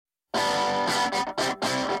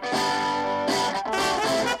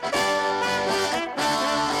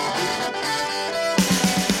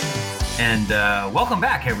welcome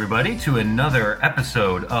back, everybody, to another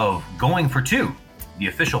episode of Going for Two, the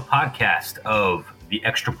official podcast of the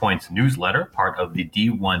Extra Points newsletter, part of the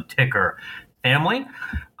D1 Ticker family.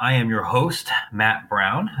 I am your host, Matt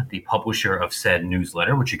Brown, the publisher of said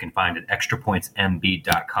newsletter, which you can find at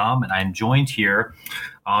extrapointsmb.com. And I'm joined here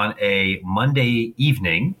on a Monday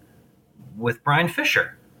evening with Brian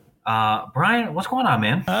Fisher. Brian, what's going on,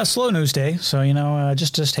 man? Slow news day, so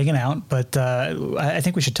just hanging out. But I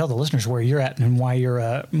think we should tell the listeners where you're at and why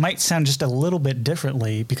you're might sound just a little bit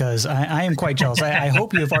differently, because I am quite jealous. I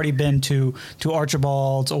hope you have already been to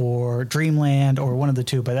Archibald's or Dreamland or one of the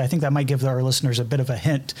two, but I think that might give our listeners a bit of a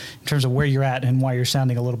hint in terms of where you're at and why you're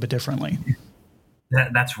sounding a little bit differently.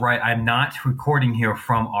 That's right. I'm not recording here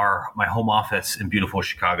from my home office in beautiful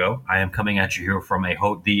Chicago. I am coming at you here from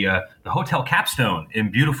the Hotel Capstone in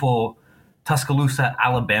beautiful Tuscaloosa,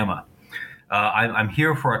 Alabama. I'm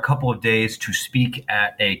here for a couple of days to speak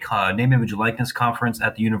at a name, image, and likeness conference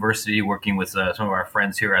at the university, working with some of our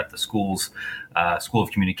friends here at the school's School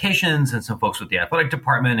of Communications and some folks with the athletic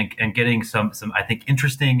department, and getting some I think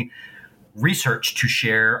interesting research to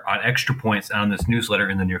share on Extra Points and on this newsletter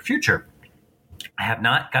in the near future. I have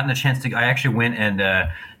not gotten a chance to. I actually went and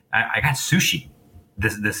I got sushi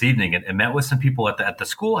this evening and met with some people at the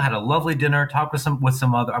school. Had a lovely dinner. Talked with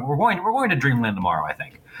some other. We're going to Dreamland tomorrow, I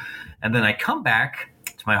think. And then I come back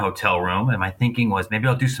to my hotel room, and my thinking was maybe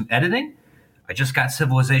I'll do some editing. I just got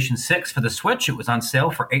Civilization 6 for the Switch. It was on sale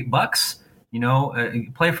for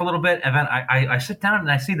 $8. Play for a little bit, and then I sit down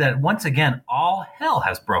and I see that once again all hell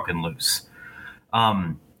has broken loose.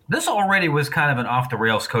 This already was kind of an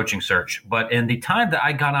off-the-rails coaching search, but in the time that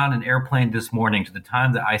I got on an airplane this morning to the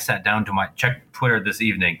time that I sat down to check Twitter this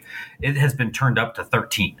evening, it has been turned up to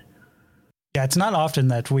 13. Yeah, it's not often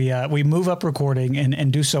that we move up recording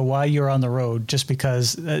and do so while you're on the road, just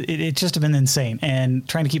because it's just been insane and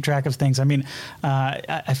trying to keep track of things. I mean,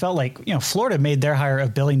 I felt like, Florida made their hire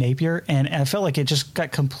of Billy Napier, and I felt like it just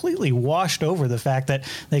got completely washed over the fact that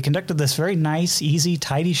they conducted this very nice, easy,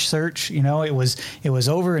 tidy search. It was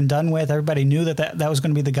over and done with. Everybody knew that was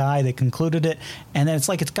going to be the guy. They concluded it, and then it's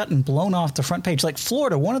like it's gotten blown off the front page. Like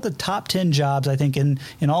Florida, one of the top 10 jobs, I think, in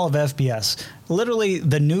all of FBS. Literally,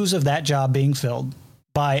 the news of that job being filled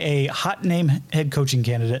by a hot name head coaching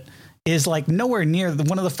candidate is like nowhere near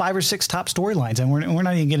one of the 5 or 6 top storylines. And we're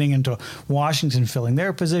not even getting into Washington filling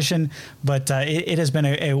their position, but it has been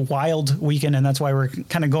a wild weekend. And that's why we're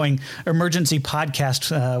kind of going emergency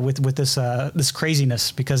podcast with this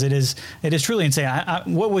craziness, because it is truly insane.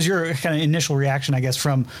 What was your kind of initial reaction, I guess,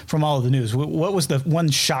 from all of the news? What was the one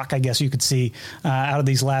shock, I guess, you could see out of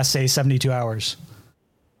these last, say, 72 hours?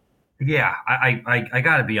 Yeah, I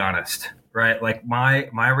got to be honest, right? Like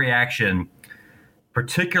my reaction,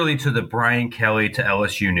 particularly to the Brian Kelly to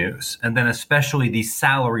LSU news, and then especially the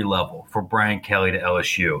salary level for Brian Kelly to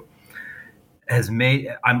LSU, has made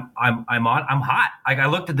I'm hot. Like I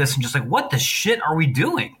looked at this and just like, what the shit are we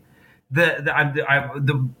doing? What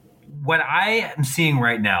I am seeing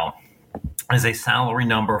right now is a salary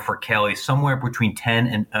number for Kelly somewhere between 10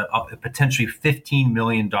 and potentially $15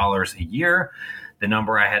 million a year. The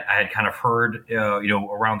number I had kind of heard,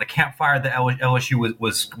 around the campfire that LSU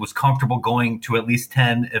was comfortable going to at least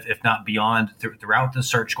 10, if not beyond, throughout the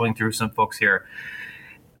search, going through some folks here.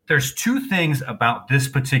 There's two things about this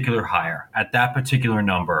particular hire at that particular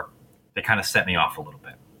number that kind of set me off a little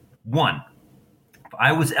bit. One, if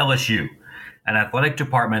I was LSU, an athletic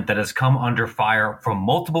department that has come under fire from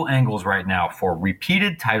multiple angles right now for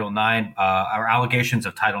repeated Title IX, or allegations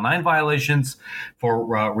of Title IX violations, for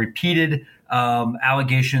repeated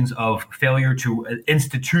allegations of failure to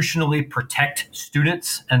institutionally protect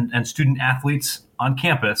students and student athletes on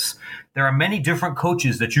campus. There are many different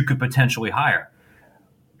coaches that you could potentially hire.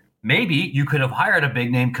 Maybe you could have hired a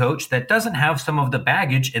big name coach that doesn't have some of the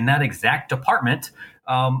baggage in that exact department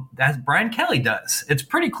as Brian Kelly does. It's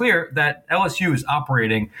pretty clear that LSU is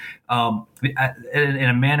operating in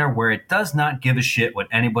a manner where it does not give a shit what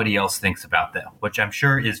anybody else thinks about them, which I'm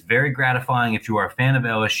sure is very gratifying if you are a fan of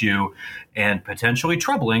LSU, and potentially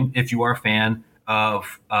troubling if you are a fan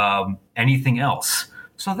of anything else.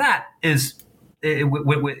 So that is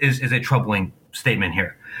a troubling statement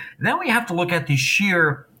here. Then we have to look at the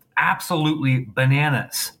sheer absolutely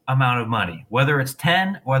bananas amount of money, whether it's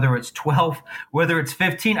 10, whether it's 12, whether it's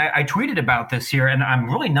 15. I tweeted about this here, and I'm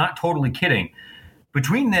really not totally kidding.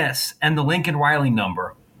 Between this and the Lincoln Riley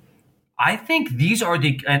number, I think these are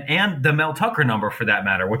and the Mel Tucker number for that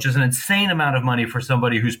matter, which is an insane amount of money for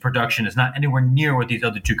somebody whose production is not anywhere near what these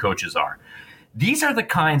other two coaches are. These are the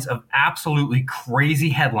kinds of absolutely crazy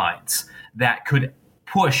headlines that could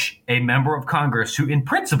push a member of Congress who in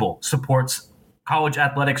principle supports college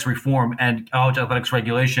athletics reform and college athletics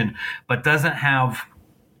regulation, but doesn't have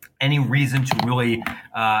any reason to really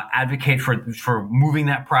advocate for moving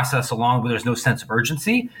that process along where there's no sense of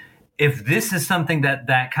urgency. If this is something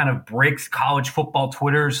that kind of breaks college football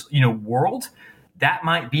Twitter's world, that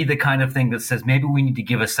might be the kind of thing that says maybe we need to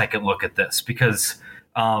give a second look at this, because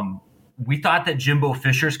we thought that Jimbo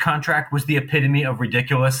Fisher's contract was the epitome of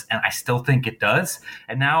ridiculous, and I still think it does.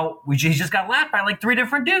 And now he just got lapped by like 3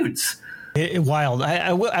 different dudes. Wild.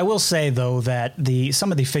 I will say, though, that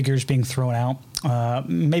some of the figures being thrown out,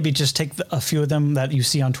 maybe just take a few of them that you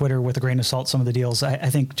see on Twitter with a grain of salt. Some of the deals, I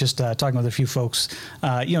think, just talking with a few folks,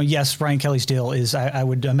 yes, Brian Kelly's deal is, I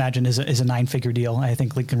would imagine, is a 9-figure deal. I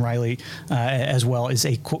think Lincoln Riley as well is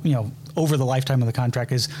over the lifetime of the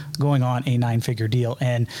contract is going on a 9-figure deal.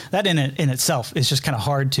 And that in itself is just kind of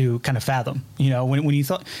hard to kind of fathom, when you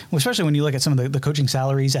thought, especially when you look at some of the coaching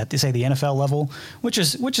salaries at, say, the NFL level, which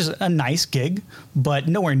is a nice gig, but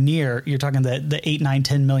nowhere near, you're talking the $8, $9,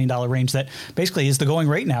 $10 million range that basically is the going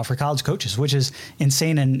rate now for college coaches, which is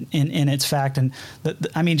insane in its fact. And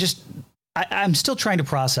I'm still trying to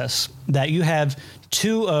process that you have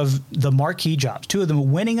 2 of the marquee jobs, 2 of the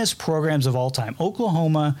winningest programs of all time,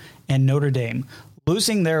 Oklahoma and Notre Dame,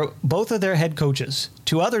 losing both of their head coaches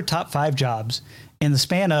to other top 5 jobs in the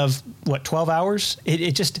span of 12 hours.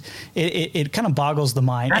 It kind of boggles the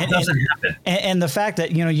mind. That doesn't happen. And the fact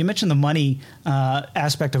that, you mentioned the money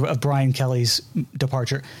aspect of Brian Kelly's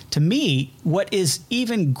departure. To me, what is an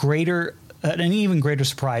even greater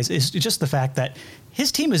surprise is just the fact that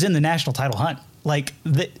his team is in the national title hunt. Like,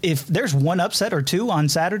 if there's one upset or 2 on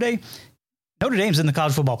Saturday, Notre Dame's in the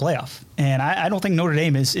college football playoff. And I don't think Notre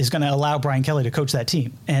Dame is going to allow Brian Kelly to coach that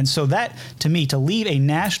team. And so that, to me, to leave a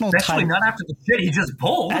national title... Especially not after the shit he just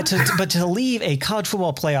pulled. But to leave a college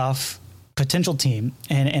football playoff potential team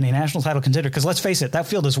and a national title contender, because let's face it, that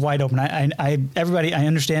field is wide open. Everybody, I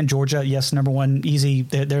understand Georgia, yes, number 1, easy.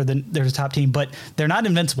 They're the top team, but they're not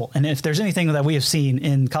invincible. And if there's anything that we have seen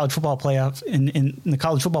in college football playoff, in the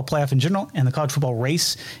college football playoff in general, and the college football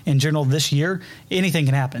race in general this year, anything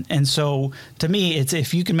can happen. And so to me, it's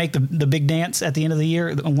if you can make the big dance at the end of the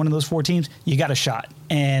year on one of those 4 teams, you got a shot.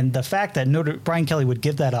 And the fact that Brian Kelly would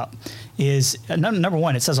give that up is, number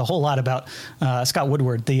one, it says a whole lot about Scott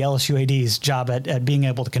Woodward, the LSU AD's job at being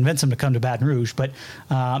able to convince him to come to Baton Rouge. But,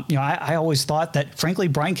 I always thought that, frankly,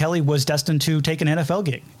 Brian Kelly was destined to take an NFL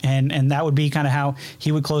gig. And that would be kind of how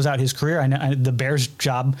he would close out his career. I know the Bears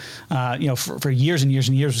job, for years and years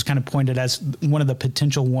and years was kind of pointed as one of the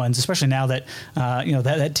potential ones, especially now that,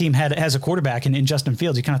 that team has a quarterback in Justin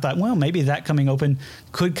Fields. You kind of thought, well, maybe that coming open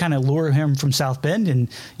could kind of lure him from South Bend. And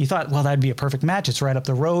you thought, well, that'd be a perfect match. It's right up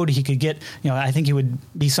the road. He could get, I think he would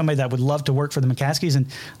be somebody that would love to work for the McCaskies. And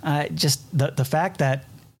just the fact that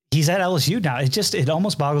he's at LSU now, it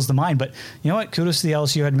almost boggles the mind. But you know what? Kudos to the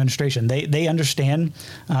LSU administration. They understand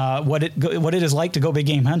what it is like to go big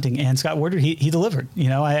game hunting. And Scott Woodward, he delivered.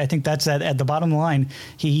 I think that's at the bottom of the line.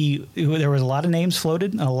 There was a lot of names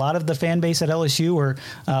floated. A lot of the fan base at LSU were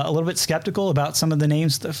a little bit skeptical about some of the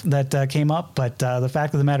names that came up. But the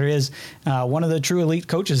fact of the matter is, one of the true elite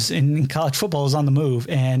coaches in college football is on the move.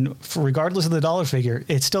 And regardless of the dollar figure,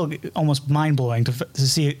 it's still almost mind blowing to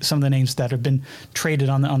see some of the names that have been traded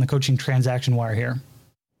on the coaching transaction wire here.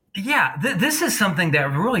 Yeah, this is something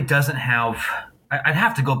that really doesn't have. I'd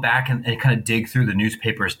have to go back and kind of dig through the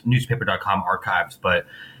newspaper.com archives, but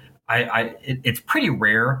it's pretty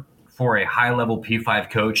rare for a high-level P5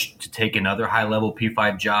 coach to take another high-level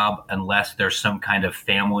P5 job unless there's some kind of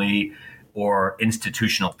family or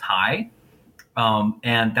institutional tie.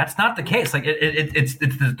 And that's not the case. Like it's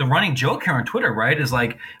the running joke here on Twitter, right? Is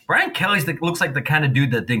like Brian Kelly's looks like the kind of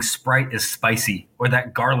dude that thinks Sprite is spicy or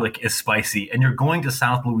that garlic is spicy, and you're going to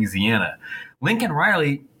South Louisiana. Lincoln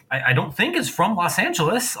Riley, I don't think is from Los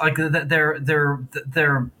Angeles. Like they're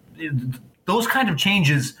those kind of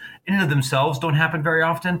changes in and of themselves don't happen very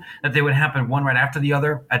often. That they would happen one right after the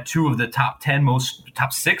other at 2 of the top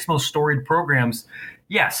 6 most storied programs.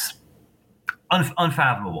 Yes,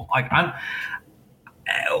 unfathomable. Like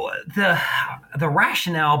the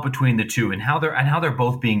rationale between the 2 and how they're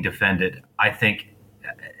both being defended, I think,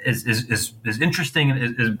 is interesting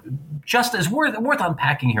and is just as worth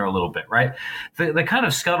unpacking here a little bit, right? The kind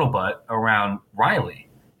of scuttlebutt around Riley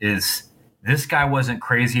is this guy wasn't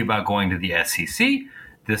crazy about going to the SEC.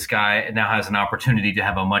 This guy now has an opportunity to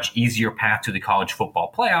have a much easier path to the college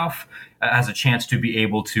football playoff, has a chance to be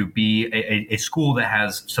able to be a school that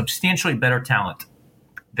has substantially better talent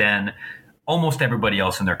than almost everybody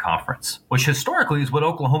else in their conference, which historically is what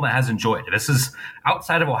Oklahoma has enjoyed. This is,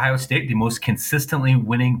 outside of Ohio State, the most consistently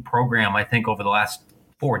winning program, I think, over the last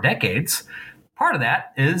 4 decades. Part of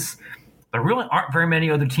that is there really aren't very many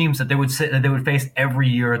other teams that they would face every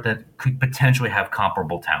year that could potentially have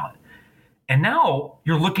comparable talent. And now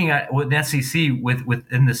you're looking at with the SEC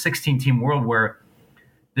within the 16-team world where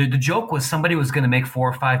the joke was somebody was going to make $4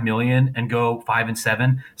 or $5 million and go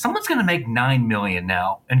 5-7. Someone's going to make $9 million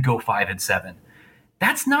now and go 5-7.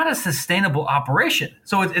 That's not a sustainable operation.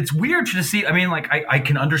 So it's weird to see. I mean, like I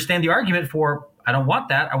can understand the argument for I don't want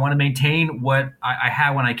that. I want to maintain what I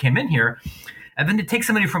had when I came in here. And then to take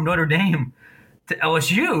somebody from Notre Dame to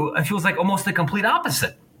LSU, it feels like almost the complete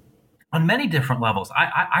opposite on many different levels.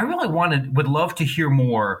 I really would love to hear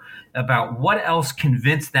more about what else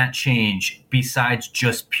convinced that change besides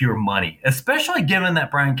just pure money, especially given that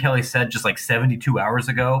Brian Kelly said just like 72 hours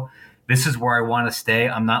ago, this is where I want to stay.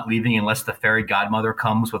 I'm not leaving unless the fairy godmother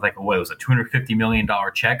comes with like, what was a $250 million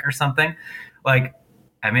check or something. Like,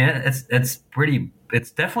 I mean, it's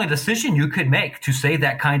definitely a decision you could make to say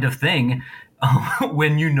that kind of thing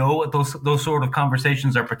when you know what those sort of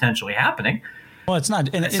conversations are potentially happening. Well, it's not,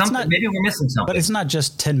 and it's not. Maybe we're missing something. But it's not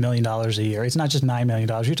just $10 million a year. It's not just $9 million.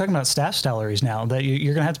 You're talking about staff salaries now. That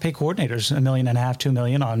you're going to have to pay coordinators $1.5 million, $2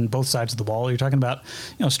 million on both sides of the ball. You're talking about,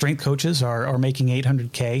 strength coaches are making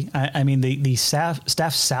 $800K. I mean, the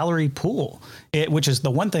staff salary pool, which is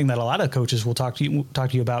the one thing that a lot of coaches will talk to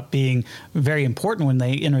you about being very important when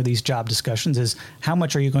they enter these job discussions is how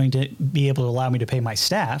much are you going to be able to allow me to pay my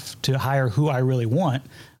staff to hire who I really want.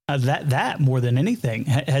 That more than anything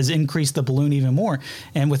has increased the balloon even more.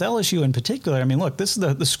 And with LSU in particular, I mean, look, this is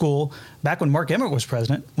the school back when Mark Emmert was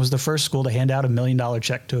president was the first school to hand out $1 million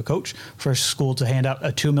check to a coach, first school to hand out a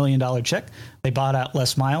 $2 million check. They bought out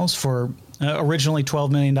Les Miles for originally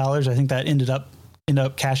 $12 million. I think that ended up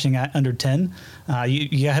cashing at under 10.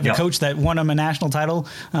 You have a coach that won him a national title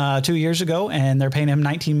 2 years ago, and they're paying him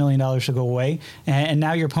 $19 million to go away. And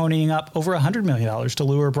now you're ponying up over $100 million to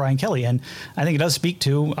lure Brian Kelly. And I think it does speak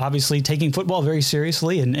to, obviously, taking football very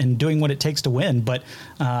seriously and doing what it takes to win. But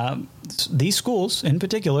these schools, in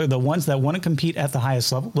particular, the ones that want to compete at the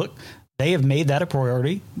highest level, look, they have made that a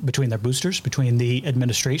priority between their boosters, between the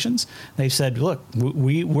administrations. They've said, "Look,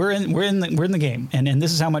 we're in the game, and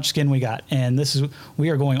this is how much skin we got, and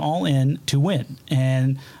we are going all in to win."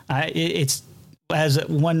 And it's as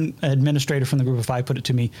one administrator from the Group of Five put it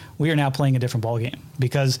to me, we are now playing a different ball game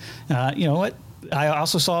because you know what. I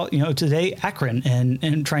also saw, today Akron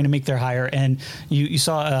and trying to make their hire, and you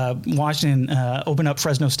saw Washington open up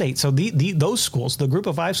Fresno State. So those schools, the Group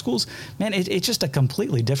of Five schools, man, it's just a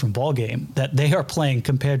completely different ball game that they are playing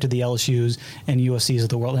compared to the LSU's and USC's of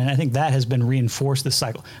the world. And I think that has been reinforced this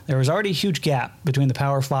cycle. There was already a huge gap between the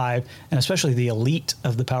Power Five and especially the elite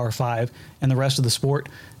of the Power Five and the rest of the sport.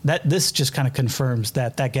 That this just kind of confirms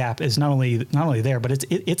that gap is not only there, but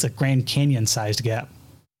it's a Grand Canyon sized gap.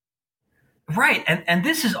 Right. And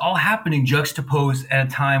this is all happening juxtaposed at a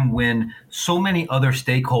time when so many other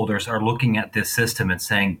stakeholders are looking at this system and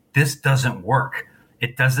saying, this doesn't work.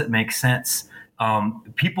 It doesn't make sense.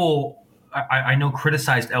 People, I know,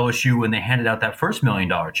 criticized LSU when they handed out that first $1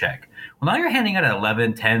 million check. Well, now you're handing out an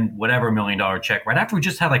 11, 10, whatever $1 million check right after we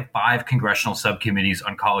just had like 5 congressional subcommittees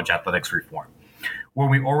on college athletics reform, where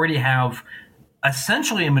we already have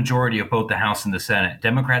essentially a majority of both the House and the Senate,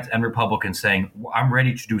 Democrats and Republicans, saying, I'm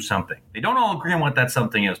ready to do something. They don't all agree on what that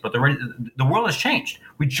something is, but the world has changed.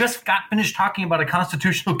 We just got finished talking about a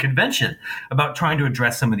constitutional convention about trying to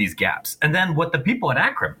address some of these gaps. And then what the people at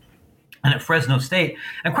Akron and at Fresno State,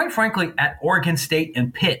 and quite frankly, at Oregon State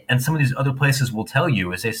and Pitt and some of these other places will tell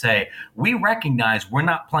you is they say, we recognize we're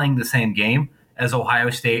not playing the same game as Ohio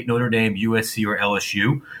State, Notre Dame, USC, or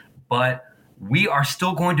LSU, but we are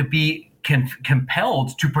still going to be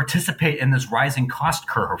compelled to participate in this rising cost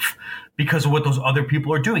curve because of what those other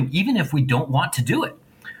people are doing, even if we don't want to do it.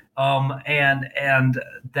 And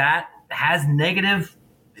that has negative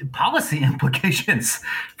policy implications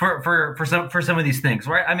for some of these things,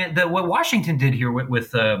 right? I mean, what Washington did here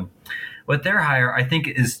with their hire, I think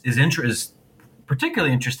is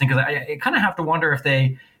particularly interesting because I kind of have to wonder if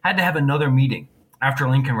they had to have another meeting after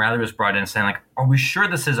Lincoln Riley was brought in, saying like, "Are we sure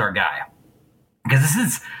this is our guy?"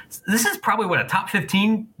 Because this is probably a top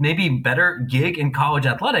 15, maybe better gig in college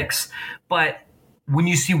athletics. But when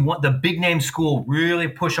you see the big name school really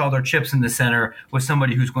push all their chips in the center with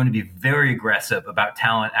somebody who's going to be very aggressive about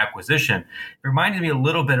talent acquisition, it reminded me a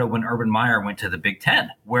little bit of when Urban Meyer went to the Big Ten,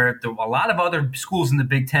 where a lot of other schools in the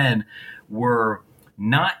Big Ten were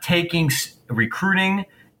not taking recruiting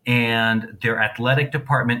and their athletic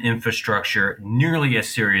department infrastructure nearly as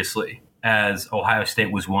seriously as Ohio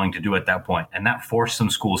State was willing to do at that point. And that forced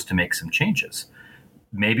some schools to make some changes.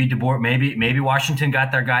 Maybe Washington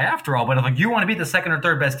got their guy after all, but if you want to be the second or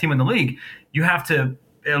third best team in the league, you have to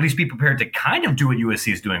at least be prepared to kind of do what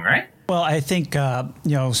USC is doing, right? Well, I think,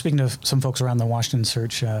 speaking to some folks around the Washington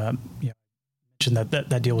search,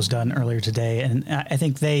 that deal was done earlier today, and I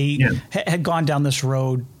think they had gone down this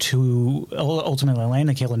road to ultimately land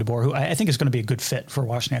Kalen DeBoer, who I think is going to be a good fit for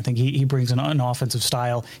Washington. I think he brings an offensive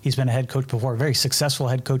style. He's been a head coach before, a very successful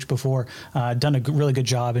head coach before, done a really good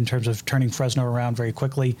job in terms of turning Fresno around very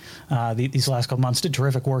quickly these last couple months. Did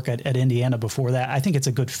terrific work at Indiana before that. I think it's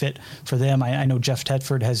a good fit for them. I know Jeff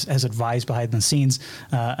Tedford has advised behind the scenes,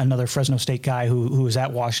 another Fresno State guy who was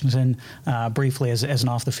at Washington briefly as an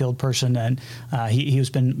off the field person, and he has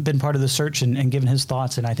been part of the search and given his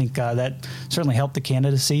thoughts, and I think that certainly helped the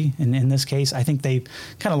candidacy in this case. I think they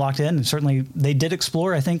kind of locked in, and certainly they did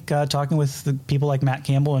explore, I think, talking with the people like Matt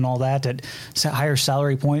Campbell and all that at higher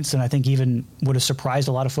salary points than I think even would have surprised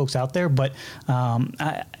a lot of folks out there. But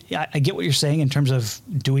I get what you're saying in terms of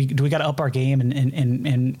do we got to up our game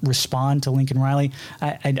and respond to Lincoln Riley?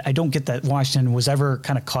 I don't get that Washington was ever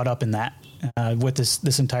kind of caught up in that. With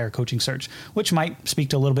this entire coaching search, which might speak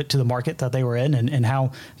to a little bit to the market that they were in and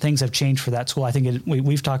how things have changed for that school. I think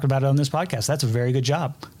we've talked about it on this podcast. That's a very good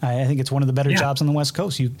job. I think it's one of the better jobs on the West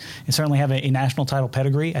Coast. You certainly have a national title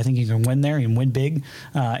pedigree. I think you can win there and win big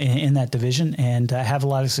in that division and have a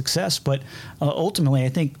lot of success. But ultimately, I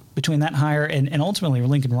think between that hire and ultimately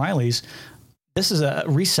Lincoln Riley's, this is a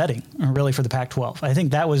resetting, really, for the Pac-12. I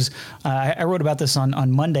think that was, I wrote about this on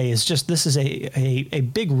Monday, is just this is a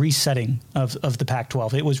big resetting of the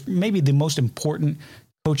Pac-12. It was maybe the most important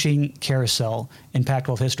coaching carousel in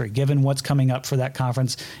Pac-12 history, given what's coming up for that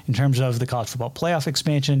conference in terms of the college football playoff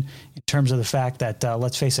expansion, in terms of the fact that,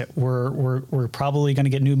 let's face it, we're probably going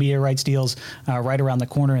to get new media rights deals right around the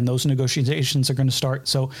corner, and those negotiations are going to start.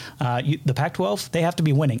 So the Pac-12, they have to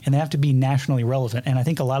be winning, and they have to be nationally relevant. And I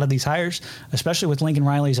think a lot of these hires, especially with Lincoln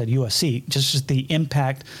Riley's at USC, just the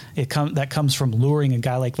impact that comes from luring a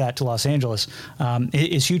guy like that to Los Angeles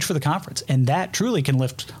is huge for the conference. And that truly can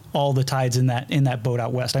lift all the tides in that boat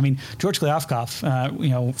out west. I mean, George Kliavkoff,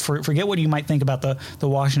 forget what you might think about the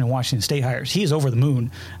Washington State hires. He is over the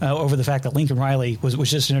moon over the fact that Lincoln Riley was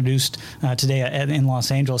just introduced today in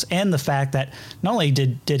Los Angeles, and the fact that not only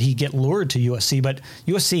did he get lured to USC, but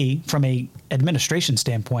USC, from a administration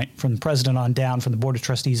standpoint, from the president on down, from the board of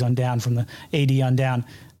trustees on down, from the AD on down,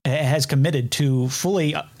 has committed to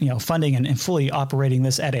fully, funding and fully operating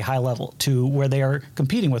this at a high level, to where they are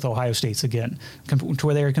competing with Ohio States again, to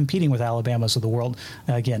where they are competing with Alabamas of the world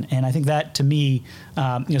again. And I think that, to me,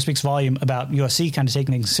 speaks volume about USC kind of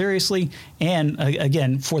taking things seriously. And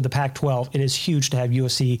again, for the Pac-12, it is huge to have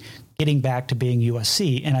USC getting back to being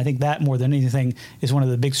USC. And I think that, more than anything, is one of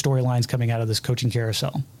the big storylines coming out of this coaching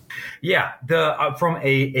carousel. Yeah, from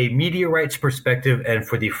a media rights perspective and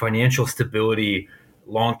for the financial stability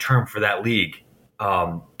long term for that league,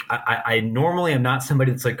 I normally am not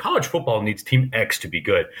somebody that's like, college football needs team X to be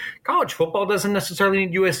good. College football doesn't necessarily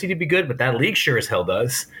need USC to be good, but that league sure as hell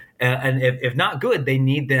does. And if not good, they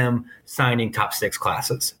need them signing top 6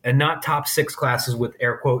 classes, and not top 6 classes with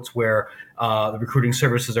air quotes where the recruiting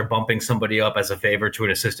services are bumping somebody up as a favor to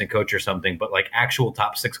an assistant coach or something, but like actual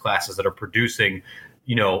top 6 classes that are producing,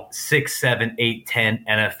 6, 7, 8, 10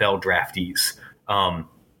 NFL draftees.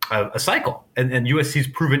 A cycle, and USC's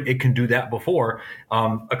proven it can do that before.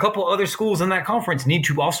 A couple other schools in that conference need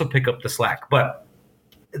to also pick up the slack, but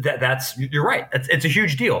that's you're right. It's a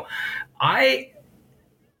huge deal. I've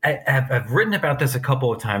written about this a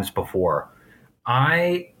couple of times before.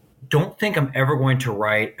 I don't think I'm ever going to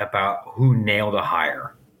write about who nailed a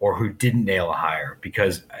hire or who didn't nail a hire,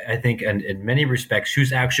 because I think in many respects,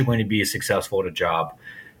 who's actually going to be successful at a job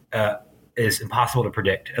is impossible to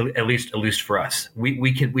predict. At least for us,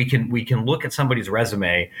 we can look at somebody's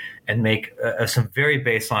resume and make some very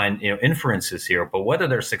baseline inferences here. But whether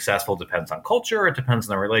they're successful depends on culture. It depends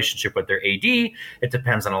on the relationship with their AD. It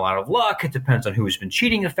depends on a lot of luck. It depends on who's been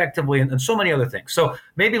cheating effectively, and so many other things. So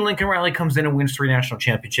maybe Lincoln Riley comes in and wins 3 national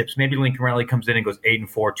championships. Maybe Lincoln Riley comes in and goes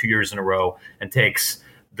 8-4 2 years in a row and takes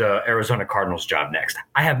the Arizona Cardinals job next.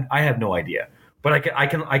 I have no idea. But I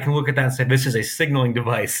can look at that and say, this is a signaling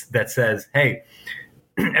device that says, hey,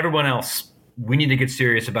 everyone else, we need to get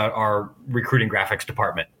serious about our recruiting graphics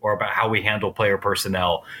department, or about how we handle player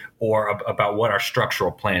personnel, or about what our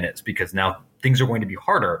structural plan is, because now things are going to be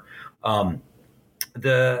harder.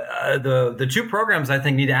 The 2 programs I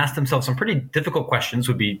think need to ask themselves some pretty difficult questions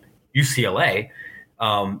would be UCLA.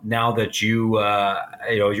 Now that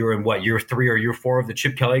you're in year 3 or year 4 of the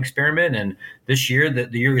Chip Kelly experiment, and this year, the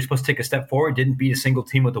year you're supposed to take a step forward, didn't beat a single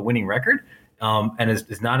team with a winning record, and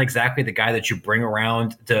is not exactly the guy that you bring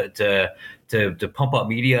around to pump up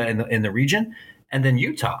media in the region. And then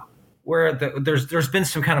Utah, where there's been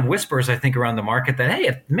some kind of whispers, I think, around the market that, hey,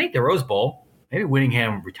 if they make the Rose Bowl, maybe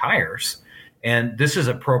Whittingham retires. And this is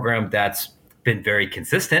a program that's been very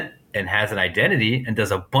consistent and has an identity and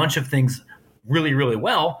does a bunch of things really, really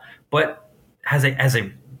well, but has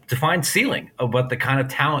a defined ceiling of what the kind of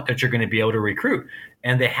talent that you're going to be able to recruit.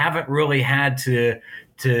 And they haven't really had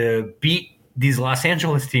to beat these Los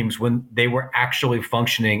Angeles teams when they were actually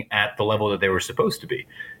functioning at the level that they were supposed to be.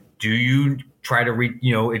 Do you try to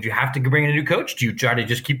if you have to bring in a new coach, do you try to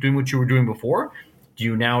just keep doing what you were doing before? Do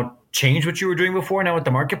you now change what you were doing before now that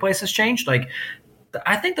the marketplace has changed? Like,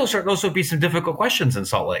 I think those would be some difficult questions in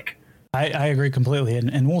Salt Lake. I agree completely,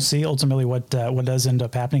 and we'll see ultimately what does end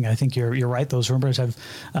up happening. I think you're right; those rumors have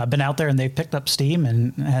been out there, and they've picked up steam.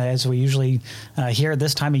 And as we usually hear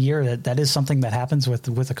this time of year, that is something that happens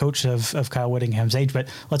with a coach of Kyle Whittingham's age. But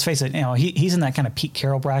let's face it, he's in that kind of Pete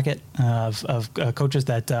Carroll bracket of coaches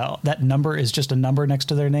that number is just a number next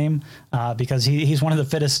to their name because he's one of the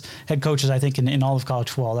fittest head coaches I think in all of college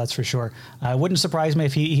football. That's for sure. It wouldn't surprise me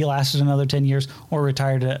if he lasted another 10 years or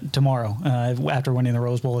retired tomorrow after winning the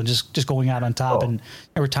Rose Bowl and just going out on top and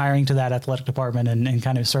retiring to that athletic department and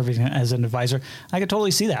kind of serving as an advisor. I could totally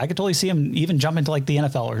see that. I could totally see him even jump into like the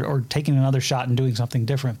NFL or taking another shot and doing something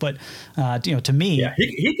different. But to me,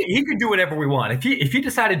 he could do whatever we want. If he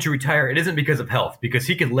decided to retire, it isn't because of health, because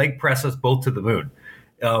he could leg press us both to the moon.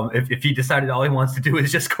 If he decided all he wants to do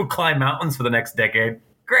is just go climb mountains for the next decade,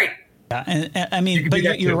 great. Yeah, and I mean, but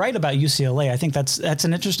you're right about UCLA. I think that's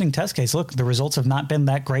an interesting test case. Look, the results have not been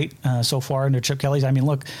that great so far under Chip Kelly's. I mean,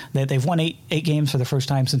 look, they've won eight games for the first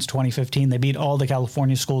time since 2015. They beat all the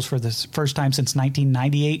California schools for the first time since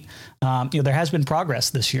 1998. There has been progress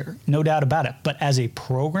this year, no doubt about it. But as a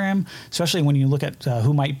program, especially when you look at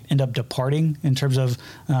who might end up departing in terms of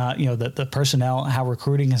the personnel, how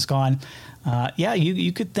recruiting has gone.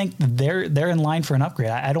 You could think they're in line for an upgrade.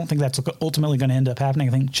 I don't think that's ultimately going to end up happening.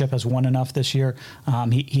 I think Chip has won enough this year.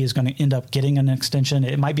 He is going to end up getting an extension.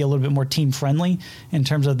 It might be a little bit more team friendly in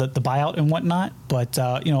terms of the buyout and whatnot. But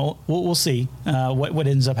we'll see what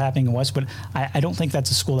ends up happening in West. But I don't think that's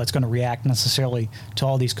a school that's going to react necessarily to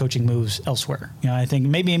all these coaching moves elsewhere. I think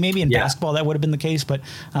maybe in basketball that would have been the case, but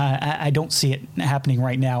I don't see it happening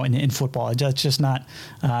right now in football. It's just not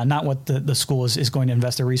what the school is going to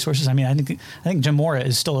invest their resources. I mean, I think Jim Mora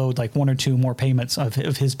is still owed like one or two more payments of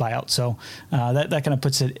his buyout. So that kind of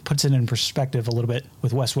puts it in perspective a little bit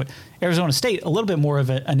with Westwood. Arizona State, a little bit more of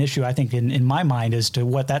an issue, I think, in my mind as to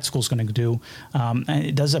what that school's going to do.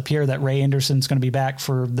 It does appear that Ray Anderson's going to be back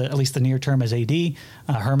for at least the near term as AD.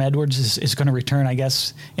 Herm Edwards is going to return, I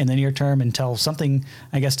guess, in the near term until something,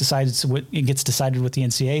 I guess, gets decided with the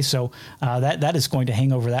NCAA. So that is going to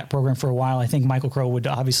hang over that program for a while. I think Michael Crow would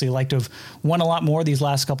obviously like to have won a lot more these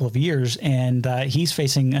last couple of years, and he's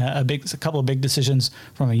facing a couple of big decisions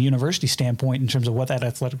from a university standpoint in terms of what that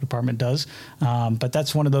athletic department does. But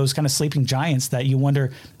that's one of those kind of sleeping giants that you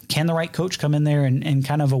wonder, can the right coach come in there and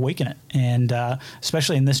kind of awaken it? And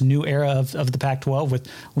especially in this new era of the Pac-12 with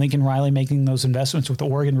Lincoln Riley making those investments, with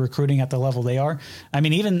Oregon recruiting at the level they are. I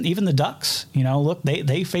mean, even the Ducks, look,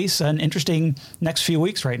 they face an interesting next few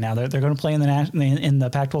weeks right now. They're going to play in the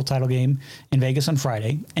Pac-12 title game in Vegas on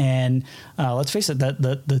Friday. And let's face it,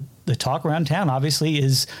 the talk around town obviously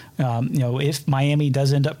is, if Miami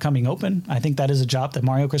does end up coming open, I think that is a job that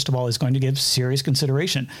Mario Cristobal is going to give serious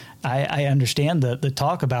consideration. I understand the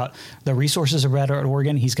talk about the resources are better at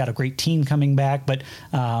Oregon. He's got a great team coming back, but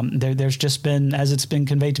there's just been, as it's been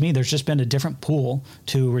conveyed to me, there's just been a different pool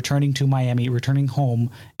to returning to Miami, returning home,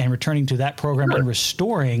 and returning to that program and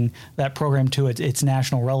restoring that program to its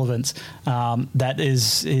national relevance. That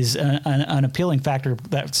is an appealing factor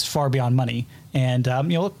that's far beyond money. And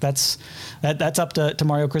look, that's up to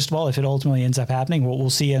Mario Cristobal if it ultimately ends up happening. We'll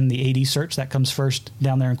see in the AD search that comes first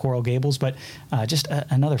down there in Coral Gables. But just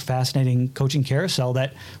another fascinating coaching carousel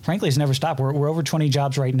that, frankly, has never stopped. We're over 20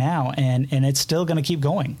 jobs right now, and it's still going to keep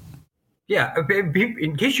going. Yeah,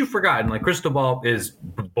 in case you've forgotten, like Cristobal is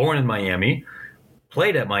born in Miami,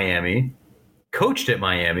 played at Miami, coached at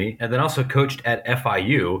Miami, and then also coached at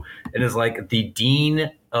FIU, and is like the dean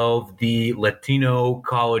of the Latino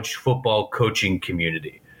college football coaching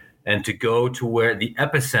community. And to go to where the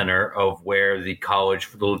epicenter of where the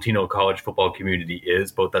Latino college football community is,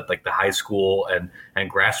 both at like the high school and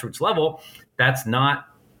grassroots level, that's not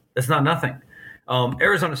nothing.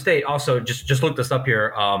 Arizona State also just looked this up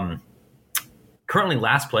here. Currently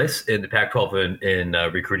last place in the Pac-12 in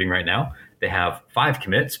recruiting right now. They have 5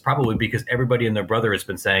 commits, probably because everybody and their brother has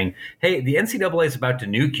been saying, hey, the NCAA is about to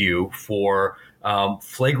nuke you for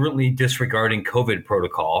flagrantly disregarding COVID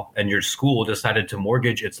protocol, and your school decided to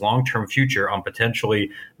mortgage its long-term future on potentially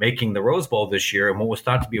making the Rose Bowl this year in what was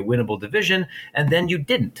thought to be a winnable division, and then you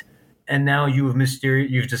didn't. and now you've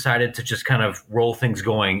decided to just kind of roll things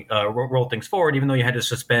forward, even though you had to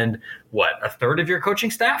suspend a third of your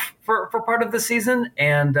coaching staff for part of the season,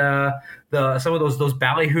 and some of those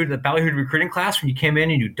ballyhooed recruiting class when you came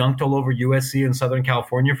in and you dunked all over USC in Southern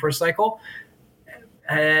California for a cycle.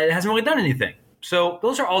 It hasn't really done anything. So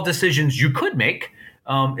those are all decisions you could make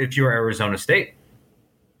if you're Arizona State.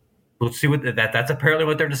 Let's see what that's apparently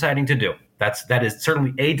what they're deciding to do. That is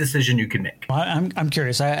certainly a decision you can make. Well, I'm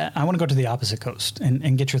curious. I want to go to the opposite coast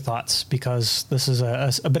and get your thoughts, because this is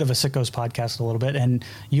a bit of a Sick Coast podcast a little bit. And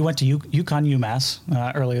you went to UConn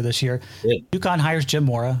UMass earlier this year. Yeah. UConn hires Jim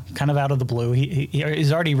Mora kind of out of the blue.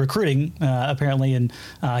 He's already recruiting apparently, and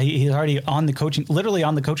he's already literally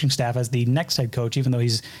on the coaching staff as the next head coach. Even though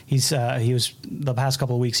he was the past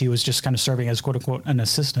couple of weeks he was just kind of serving as quote unquote an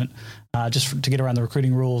assistant, just to get around the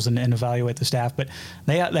recruiting rules and evaluate the staff. But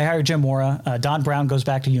they hired Jim Mora. Don Brown goes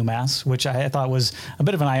back to UMass, which I thought was a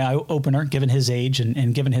bit of an eye-opener given his age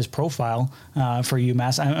and given his profile for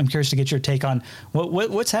UMass. I'm curious to get your take on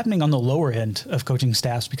what's happening on the lower end of coaching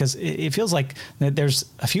staffs, because it feels like there's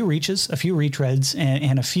a few reaches, a few retreads,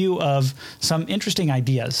 and a few of some interesting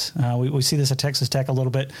ideas. We see this at Texas Tech a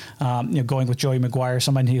little bit, going with Joey McGuire,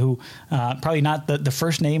 somebody who probably not the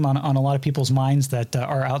first name on a lot of people's minds that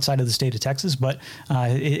are outside of the state of Texas, but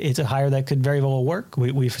it's a hire that could very well work.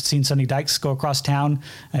 We've seen Sonny Dykes go across town.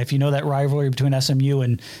 If you know that rivalry between SMU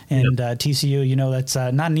and TCU, you know that's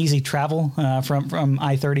not an easy travel from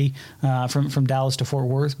I-30 from Dallas to Fort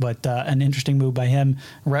Worth, but an interesting move by him.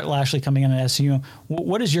 Rhett Lashley coming in at SMU.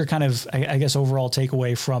 What is your kind of, I guess, overall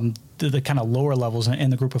takeaway from the kind of lower levels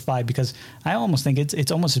in the group of five? Because I almost think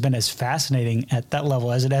it's almost been as fascinating at that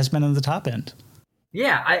level as it has been in the top end.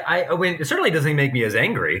 Yeah, I mean, it certainly doesn't make me as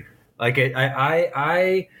angry. Like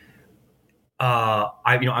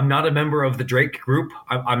I'm not a member of the Drake group.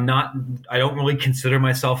 I don't really consider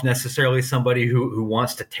myself necessarily somebody who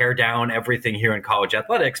wants to tear down everything here in college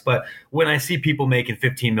athletics. But when I see people making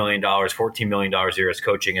 $15 million, $14 million a year as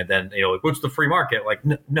coaching, and then, what's the free market? Like,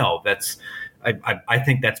 no, I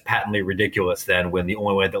think that's patently ridiculous then, when the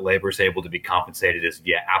only way that labor is able to be compensated is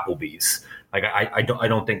via Applebee's. Like, I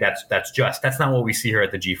don't think that's not what we see here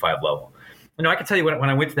at the G5 level. I can tell you when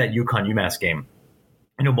I went to that UConn UMass game,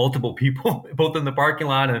 multiple people, both in the parking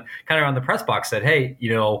lot and kind of around the press box, said, "Hey,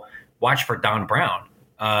 watch for Don Brown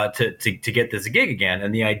to get this gig again."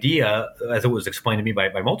 And the idea, as it was explained to me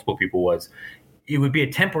by multiple people, was it would be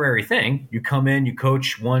a temporary thing. You come in, you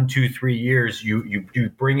coach 1, 2, 3 years,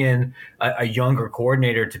 you bring in a younger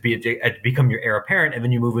coordinator to become your heir apparent, and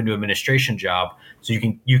then you move into an administration job, so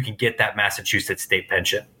you can get that Massachusetts state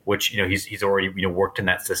pension, which he's already worked in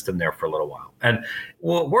that system there for a little while. And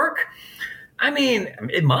will it work? I mean,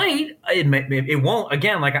 it might. It won't.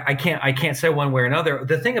 Again, like I can't say one way or another.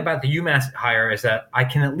 The thing about the UMass hire is that I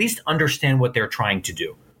can at least understand what they're trying to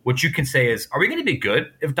do. What you can say is, are we going to be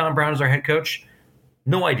good if Don Brown is our head coach?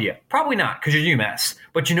 No idea. Probably not, because you're UMass.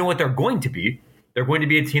 But you know what they're going to be? They're going to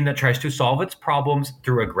be a team that tries to solve its problems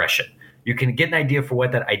through aggression. You can get an idea for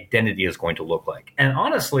what that identity is going to look like. And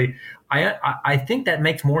honestly, I think that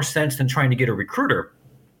makes more sense than trying to get a recruiter.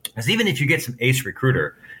 Because even if you get some ace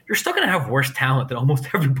recruiter, you're still going to have worse talent than almost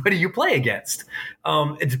everybody you play against.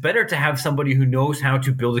 It's better to have somebody who knows how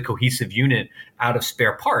to build a cohesive unit out of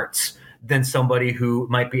spare parts than somebody who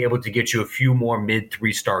might be able to get you a few more mid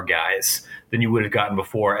 3-star guys than you would have gotten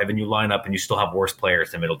before. And then you line up and you still have worse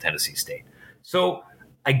players than Middle Tennessee State. So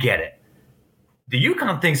I get it. The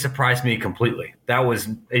UConn thing surprised me completely. That was,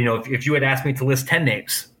 if you had asked me to list 10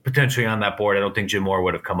 names potentially on that board, I don't think Jim Moore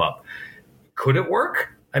would have come up. Could it work?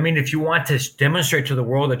 I mean, if you want to demonstrate to the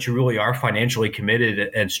world that you really are financially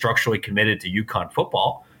committed and structurally committed to UConn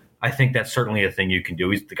football, I think that's certainly a thing you can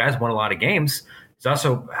do. The guy's won a lot of games. He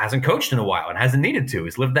also hasn't coached in a while and hasn't needed to.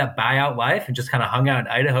 He's lived that buyout life and just kind of hung out in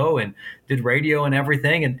Idaho and did radio and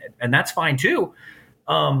everything, and that's fine too.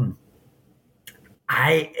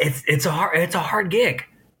 It's a hard gig.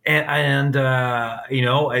 And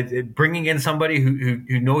bringing in somebody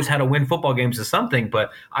who knows how to win football games is something,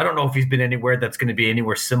 but I don't know if he's been anywhere that's going to be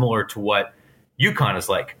anywhere similar to what UConn is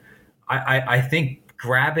like. I think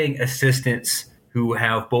grabbing assistants who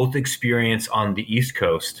have both experience on the East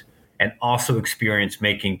Coast and also experience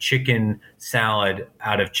making chicken salad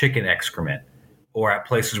out of chicken excrement, or at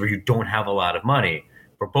places where you don't have a lot of money,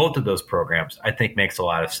 for both of those programs, I think makes a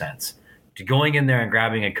lot of sense. To going in there and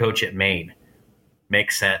grabbing a coach at Maine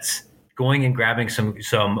makes sense. Going and grabbing some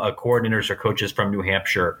coordinators or coaches from New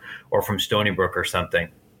Hampshire or from Stony Brook or something,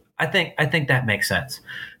 I think that makes sense.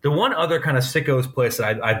 The one other kind of sickos place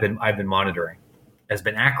that I've been monitoring has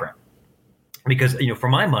been Akron, because for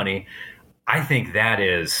my money, I think that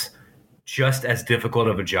is just as difficult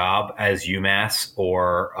of a job as UMass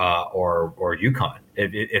or UConn.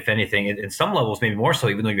 If anything, in some levels, maybe more so,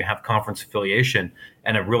 even though you have conference affiliation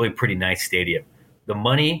and a really pretty nice stadium. The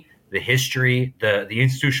money, the history, the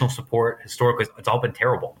institutional support, historically, it's all been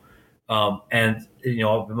terrible. And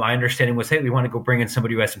my understanding was, hey, we want to go bring in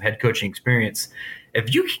somebody who has some head coaching experience.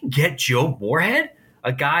 If you can get Joe Moorhead,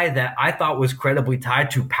 a guy that I thought was credibly tied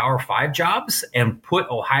to Power 5 jobs, and put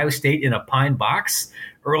Ohio State in a pine box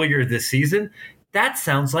earlier this season, that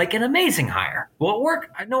sounds like an amazing hire. Will it work?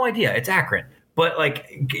 I have no idea. It's Akron. But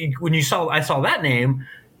when I saw that name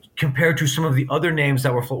compared to some of the other names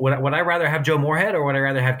that were, would I rather have Joe Moorhead or would I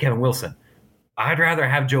rather have Kevin Wilson? I'd rather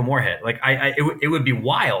have Joe Moorhead. It would be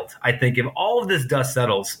wild, I think, if all of this dust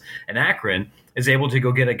settles and Akron is able to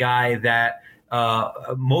go get a guy that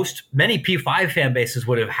many P5 fan bases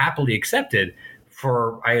would have happily accepted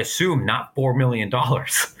for, I assume, not $4 million.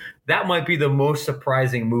 That might be the most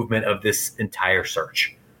surprising movement of this entire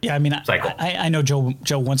search. Yeah, I mean, I know Joe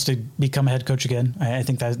wants to become a head coach again. I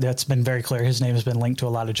think that's been very clear. His name has been linked to a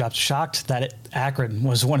lot of jobs. Shocked that Akron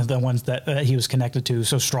was one of the ones that he was connected to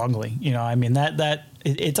so strongly. I mean, that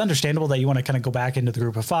it's understandable that you want to kind of go back into the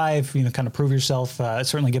group of five, kind of prove yourself,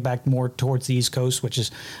 certainly get back more towards the East Coast, which is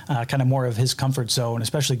kind of more of his comfort zone,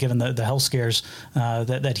 especially given the health scares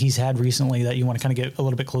that he's had recently, that you want to kind of get a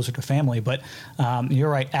little bit closer to family. But you're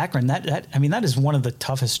right, Akron, that is one of the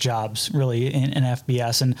toughest jobs really in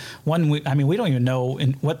FBS, and one we don't even know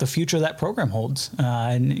what the future of that program holds.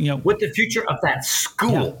 What the future of that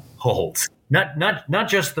school holds. Not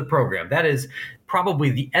just the program. That is probably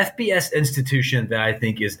the FBS institution that I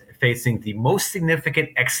think is facing the most significant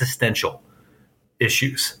existential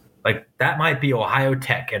issues. That might be Ohio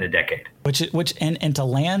Tech in a decade. Which and to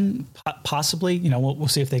land possibly, we'll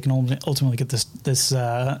see if they can ultimately get this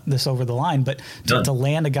over the line. But to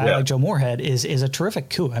land a guy like Joe Moorhead is a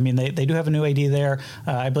terrific coup. I mean, they do have a new AD there.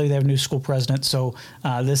 I believe they have a new school president. So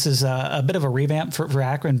this is a bit of a revamp for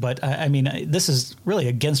Akron. But I mean, this is really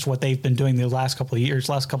against what they've been doing the last couple of years,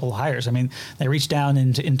 last couple of hires. I mean, they reached down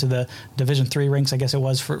into the Division III ranks, I guess it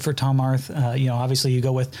was, for Tom Arth. Obviously you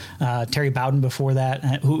go with Terry Bowden before that,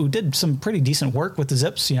 who did some pretty decent work with the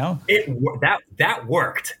Zips. That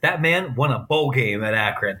worked. That man won a bowl game at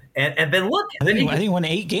Akron, and then look. I think he won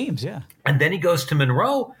 8 games. Yeah, and then he goes to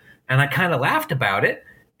Monroe, and I kind of laughed about it.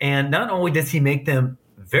 And not only does he make them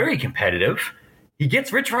very competitive, he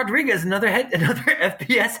gets Rich Rodriguez another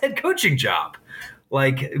FBS head coaching job.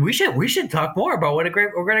 We should talk more about what a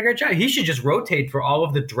great job. He should just rotate for all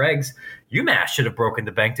of the dregs. UMass should have broken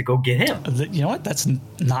the bank to go get him. You know what? That's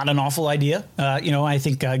not an awful idea. I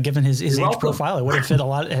think given his age profile, it would have fit a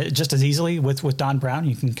lot just as easily with Don Brown.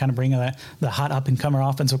 You can kind of bring the hot up and comer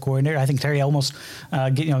offensive coordinator. I think Terry almost,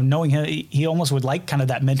 knowing him, he almost would like kind of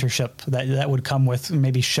that mentorship that would come with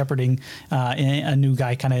maybe shepherding a new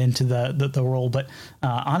guy kind of into the role. But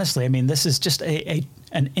honestly, I mean, this is just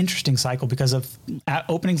an interesting cycle because of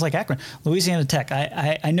openings like Akron, Louisiana Tech.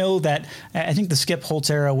 I know that I think the Skip Holtz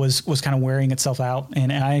era was kind of wearing itself out,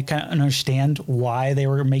 and I kind of understand why they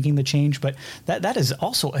were making the change, but that is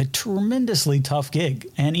also a tremendously tough gig,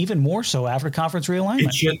 and even more so after conference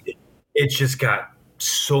realignment. It just got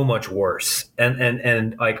so much worse,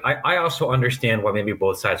 and I also understand why maybe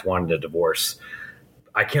both sides wanted a divorce.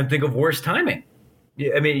 I can't think of worse timing.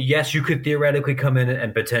 I mean, yes, you could theoretically come in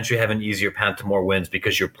and potentially have an easier path to more wins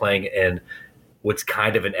because you're playing in what's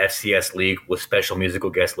kind of an FCS league with special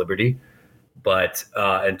musical guest liberty. But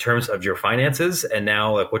in terms of your finances and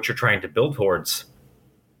now what you're trying to build towards,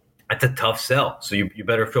 that's a tough sell. So you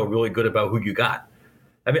better feel really good about who you got.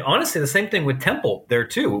 I mean, honestly, the same thing with Temple there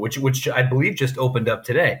too, which I believe just opened up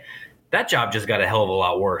today. That job just got a hell of a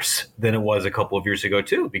lot worse than it was a couple of years ago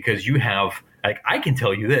too, because you have, I can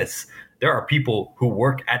tell you this, there are people who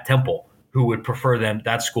work at Temple who would prefer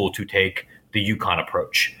that school to take the UConn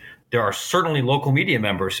approach. There are certainly local media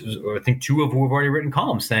members, I think 2 of who have already written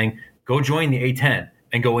columns saying, go join the A10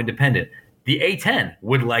 and go independent. The A10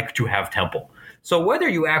 would like to have Temple. So whether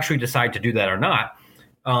you actually decide to do that or not,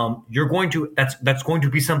 that's going to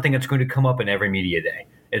be something that's going to come up in every media day.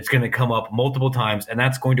 It's going to come up multiple times, and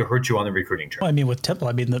that's going to hurt you on the recruiting trail. Well, I mean, with Temple,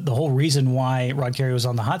 the whole reason why Rod Carey was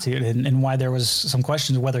on the hot seat and why there was some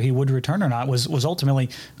questions whether he would return or not was ultimately,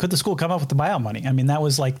 could the school come up with the buyout money? I mean, that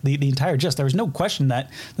was like the entire gist. There was no question that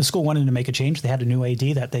the school wanted to make a change. They had a new AD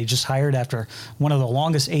that they just hired after one of the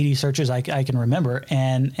longest AD searches I can remember,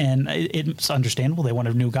 and it's understandable. They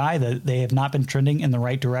wanted a new guy. That they have not been trending in the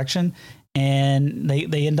right direction. and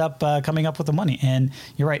they end up coming up with the money. And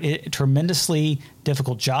you're right, tremendously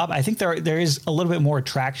difficult job. I think there is a little bit more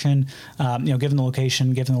attraction, given the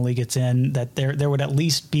location, given the league it's in, that there would at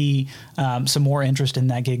least be some more interest in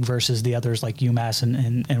that gig versus the others like UMass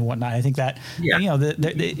and whatnot. I think that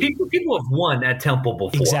people have won at Temple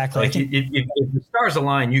before. Exactly. Like if the stars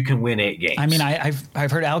align, you can win 8 games. I mean,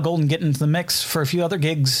 I've heard Al Golden get into the mix for a few other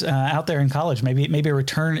gigs out there in college. Maybe a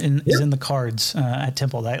return is in the cards at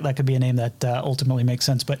Temple. That could be a name that ultimately makes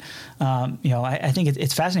sense. But I think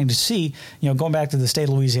it's fascinating to see. Going back to the state of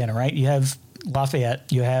Louisiana, right? You have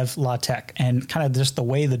Lafayette, you have La Tech, and kind of just the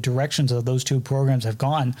way the directions of those two programs have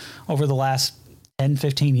gone over the last 10,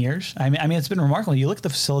 15 years. I mean, it's been remarkable. You look at the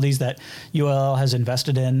facilities that ULL has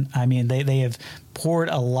invested in. I mean, they have poured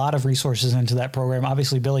a lot of resources into that program.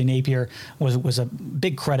 Obviously, Billy Napier was a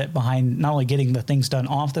big credit behind not only getting the things done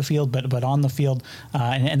off the field, but on the field.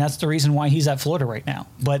 And that's the reason why he's at Florida right now.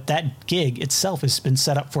 But that gig itself has been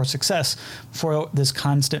set up for success for this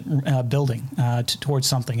constant building towards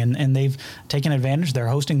something. And they've taken advantage. They're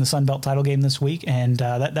hosting the Sun Belt title game this week, and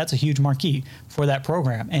that's a huge marquee for that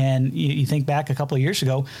program. And you think back a couple of years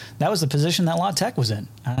ago, that was the position that La Tech was in.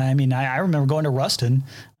 I mean, I remember going to Ruston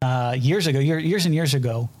years and years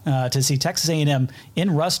ago to see Texas A&M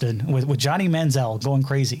in Ruston with Johnny Manziel going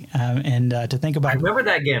crazy, and to think about. I remember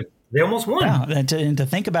that game. They almost won. Yeah, and to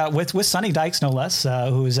think about with Sonny Dykes, no less,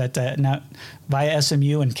 who is at now via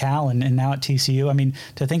SMU and Cal and now at TCU. I mean,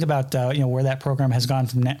 to think about where that program has gone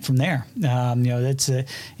from there.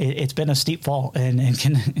 It's been a steep fall, and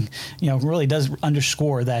can really does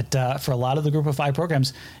underscore that for a lot of the Group of 5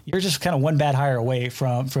 programs, you're just kind of one bad hire away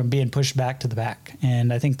from being pushed back to the back.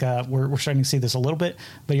 And I think we're starting to see this a little bit,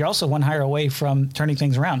 but you're also one hire away from turning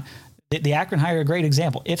things around. The Akron hire, a great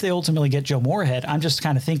example. If they ultimately get Joe Moorhead, I'm just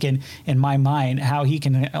kind of thinking in my mind how he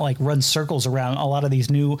can run circles around a lot of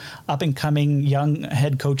these new up and coming young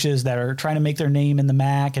head coaches that are trying to make their name in the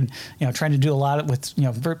MAC and trying to do a lot with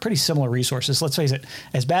pretty similar resources. Let's face it,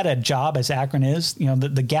 as bad a job as Akron is,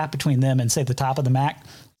 the gap between them and say the top of the MAC,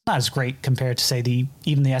 not as great compared to say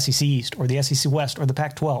even the SEC East or the SEC West or the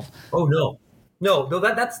Pac-12. Oh no,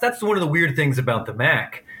 that's one of the weird things about the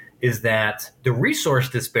MAC. Is that the resource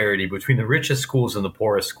disparity between the richest schools and the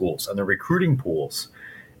poorest schools and the recruiting pools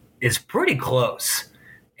is pretty close.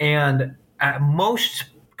 And at most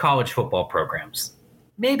college football programs,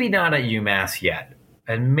 maybe not at UMass yet,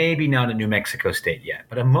 and maybe not at New Mexico State yet,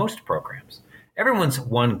 but at most programs, everyone's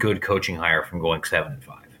one good coaching hire from going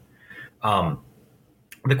 7-5.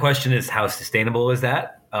 The question is, how sustainable is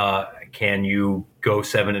that? Can you go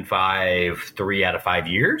 7-5 3 out of 5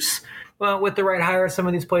 years? Well, with the right hire at some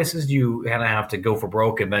of these places, you kind of have to go for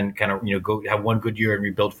broke and then kind of go have one good year and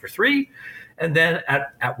rebuild for 3, and then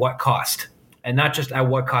at what cost? And not just at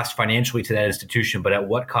what cost financially to that institution, but at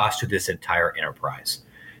what cost to this entire enterprise?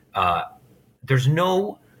 I don't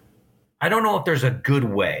know if there's a good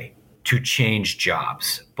way to change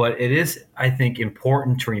jobs, but it is, I think,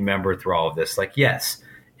 important to remember through all of this. Yes,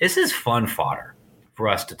 this is fun fodder for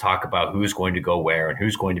us to talk about who's going to go where and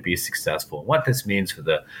who's going to be successful and what this means for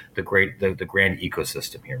the grand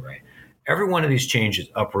ecosystem here, right? Every one of these changes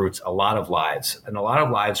uproots a lot of lives, and a lot of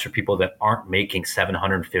lives for people that aren't making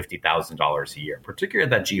 $750,000 a year,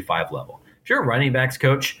 particularly at that G5 level. If you're a running backs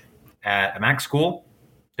coach at a MAC school,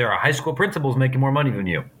 there are high school principals making more money than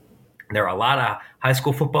you. There are a lot of high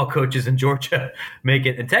school football coaches in Georgia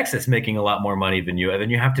in Texas making a lot more money than you, and then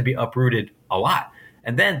you have to be uprooted a lot.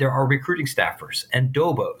 And then there are recruiting staffers and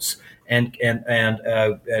dobos and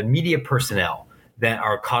media personnel that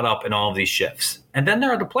are caught up in all of these shifts. And then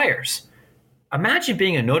there are the players. Imagine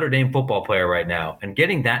being a Notre Dame football player right now and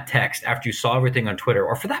getting that text after you saw everything on Twitter,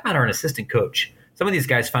 or for that matter, an assistant coach. Some of these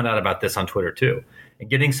guys found out about this on Twitter too. And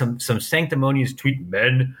getting some sanctimonious tweet,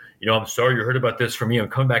 "Men, I'm sorry you heard about this from me. I'm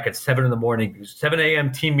coming back at 7 a.m, 7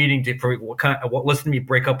 a.m. team meeting listen to me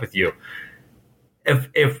break up with you."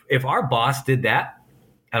 If our boss did that,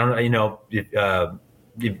 I don't know,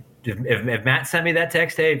 if Matt sent me that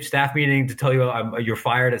text, "Hey, staff meeting to tell you you're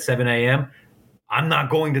fired at 7 a.m., I'm not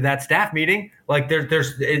going to that staff meeting.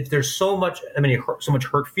 There's so much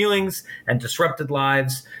hurt feelings and disrupted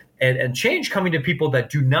lives and change coming to people that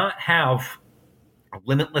do not have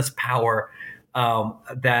limitless power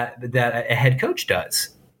that a head coach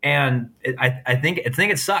does. And I think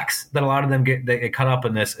it sucks that a lot of them get caught up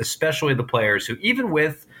in this, especially the players who, even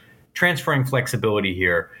with transferring flexibility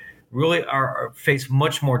here, really face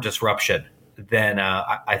much more disruption than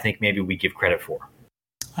I think maybe we give credit for.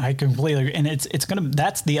 I completely agree. And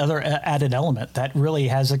that's the other added element that really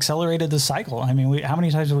has accelerated the cycle. I mean, how many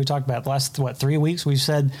times have we talked about the last, 3 weeks? We've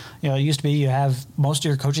said, it used to be you have most of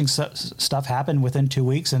your coaching stuff happen within 2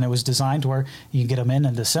 weeks, and it was designed to where you can get them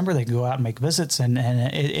in December, they can go out and make visits, and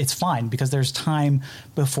it's fine because there's time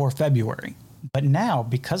before February. But now,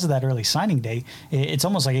 because of that early signing day, it's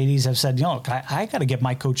almost like ADs have said, I got to get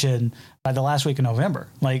my coach in by the last week of November.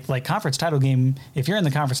 Like conference title game, if you're in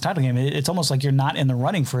the conference title game, it's almost like you're not in the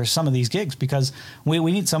running for some of these gigs because we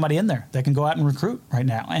need somebody in there that can go out and recruit right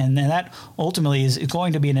now. And that ultimately is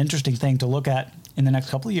going to be an interesting thing to look at in the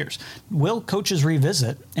next couple of years. Will coaches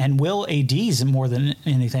revisit, and will ADs more than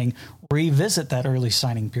anything revisit that early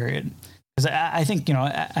signing period? Because I think,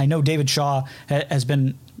 I know David Shaw has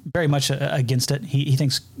been very much against it. He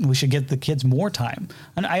thinks we should give the kids more time.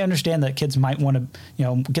 And I understand that kids might want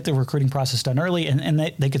to, get the recruiting process done early, and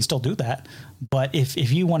they can still do that. But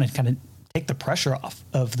if you want to kind of take the pressure off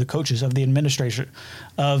of the coaches, of the administration,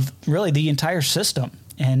 of really the entire system,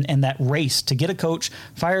 and that race to get a coach,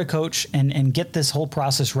 fire a coach, and get this whole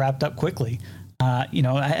process wrapped up quickly,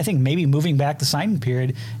 I think maybe moving back the signing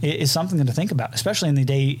period is something to think about, especially in the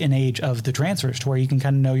day and age of the transfers, to where you can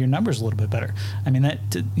kind of know your numbers a little bit better. I mean,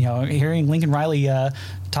 hearing Lincoln Riley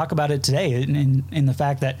talk about it today, in the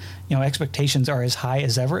fact that expectations are as high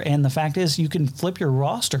as ever, and the fact is you can flip your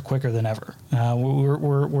roster quicker than ever.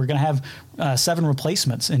 We're going to have 7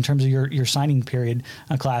 replacements in terms of your signing period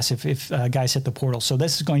class if guys hit the portal. So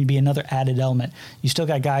this is going to be another added element. You still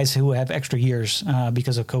got guys who have extra years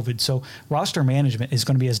because of COVID. So roster management is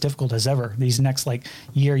going to be as difficult as ever these next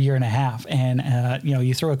year and a half. And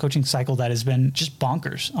you throw a coaching cycle that has been just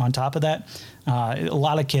bonkers on top of that. A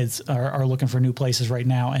lot of kids are looking for new places right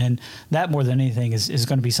now, and that more than anything is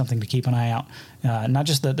going to be something to keep an eye out. Not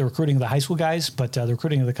just the recruiting of the high school guys, but the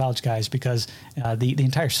recruiting of the college guys, because the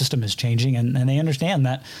entire system is changing, and they understand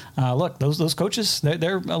that. Look, those coaches,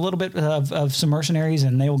 they're a little bit of some mercenaries,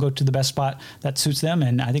 and they will go to the best spot that suits them.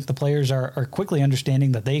 And I think the players are quickly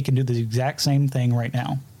understanding that they can do the exact same thing right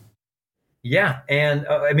now. Yeah, and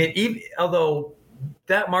although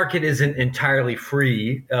that market isn't entirely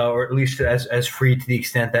free, or at least as free to the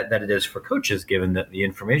extent that it is for coaches, given the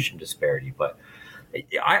information disparity. But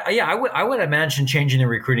I would imagine changing the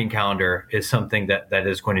recruiting calendar is something that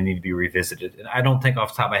is going to need to be revisited. And I don't think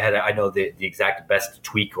off the top of my head I know the exact best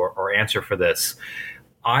tweak or answer for this.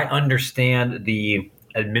 I understand the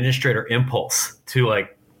administrator impulse to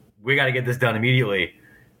we got to get this done immediately,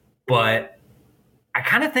 but I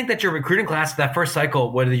kind of think that your recruiting class, that first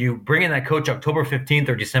cycle, whether you bring in that coach October 15th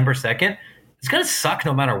or December 2nd, it's going to suck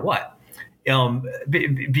no matter what.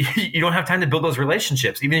 You don't have time to build those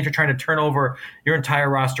relationships. Even if you're trying to turn over your entire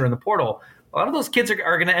roster in the portal, a lot of those kids are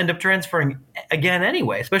going to end up transferring again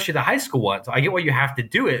anyway, especially the high school ones. I get why you have to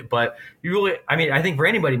do it, but I think for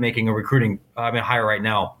anybody making a recruiting hire right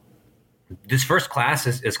now, this first class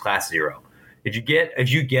is class 0. If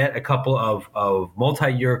you get a couple of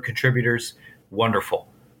multi-year contributors, wonderful.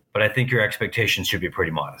 But I think your expectations should be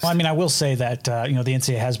pretty modest. Well, I will say that, the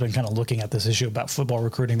NCAA has been kind of looking at this issue about football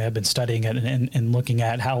recruiting. They have been studying it and looking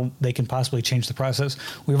at how they can possibly change the process.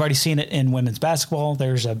 We've already seen it in women's basketball.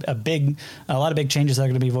 There's a lot of big changes that are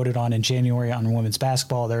going to be voted on in January on women's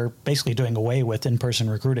basketball. They're basically doing away with in-person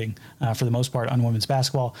recruiting for the most part on women's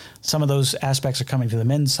basketball. Some of those aspects are coming to the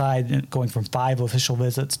men's side, going from 5 official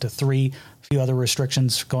visits to 3. A few other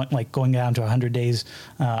restrictions going down to 100 days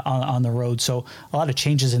on the road. So a lot of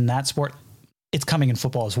changes in that sport. It's coming in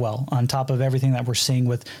football as well, on top of everything that we're seeing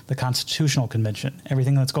with the Constitutional Convention,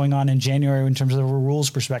 everything that's going on in January in terms of the rules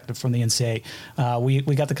perspective from the NCAA.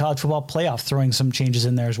 We got the college football playoff throwing some changes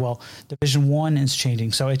in there as well. Division I is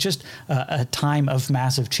changing. So it's just a time of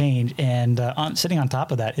massive change. And sitting on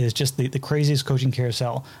top of that is just the craziest coaching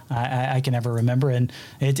carousel I can ever remember. And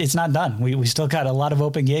it's not done. We still got a lot of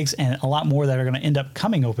open gigs and a lot more that are going to end up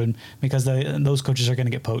coming open because those coaches are going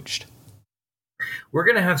to get poached. We're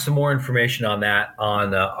going to have some more information on that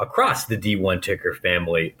across the D1 Ticker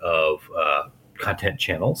family of content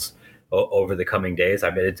channels over the coming days.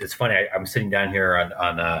 It's funny. I'm sitting down here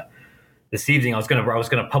on this evening. I was going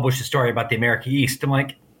to publish a story about the America East. I'm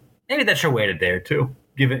like, maybe that should wait a day or two,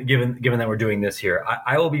 given that we're doing this here.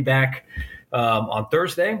 I will be back on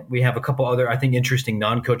Thursday. We have a couple other, I think, interesting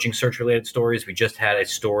non-coaching search related stories. We just had a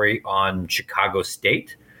story on Chicago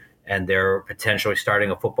State and they're potentially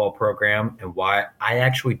starting a football program, and why I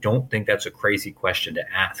actually don't think that's a crazy question to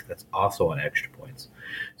ask. That's also on Extra Points.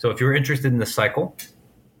 So if you're interested in the cycle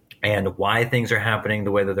and why things are happening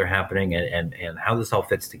the way that they're happening and how this all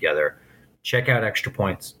fits together, check out Extra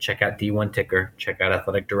Points, check out D1 Ticker, check out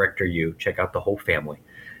Athletic Director U, check out the whole family.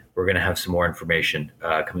 We're going to have some more information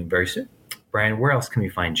coming very soon. Brian, where else can we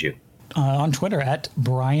find you? On Twitter at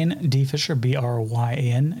Brian D. Fisher,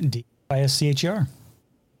 BryanDFischer.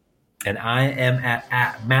 And I am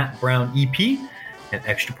at Matt Brown EP at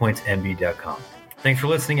extrapointsmb.com. Thanks for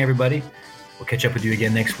listening, everybody. We'll catch up with you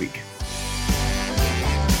again next week.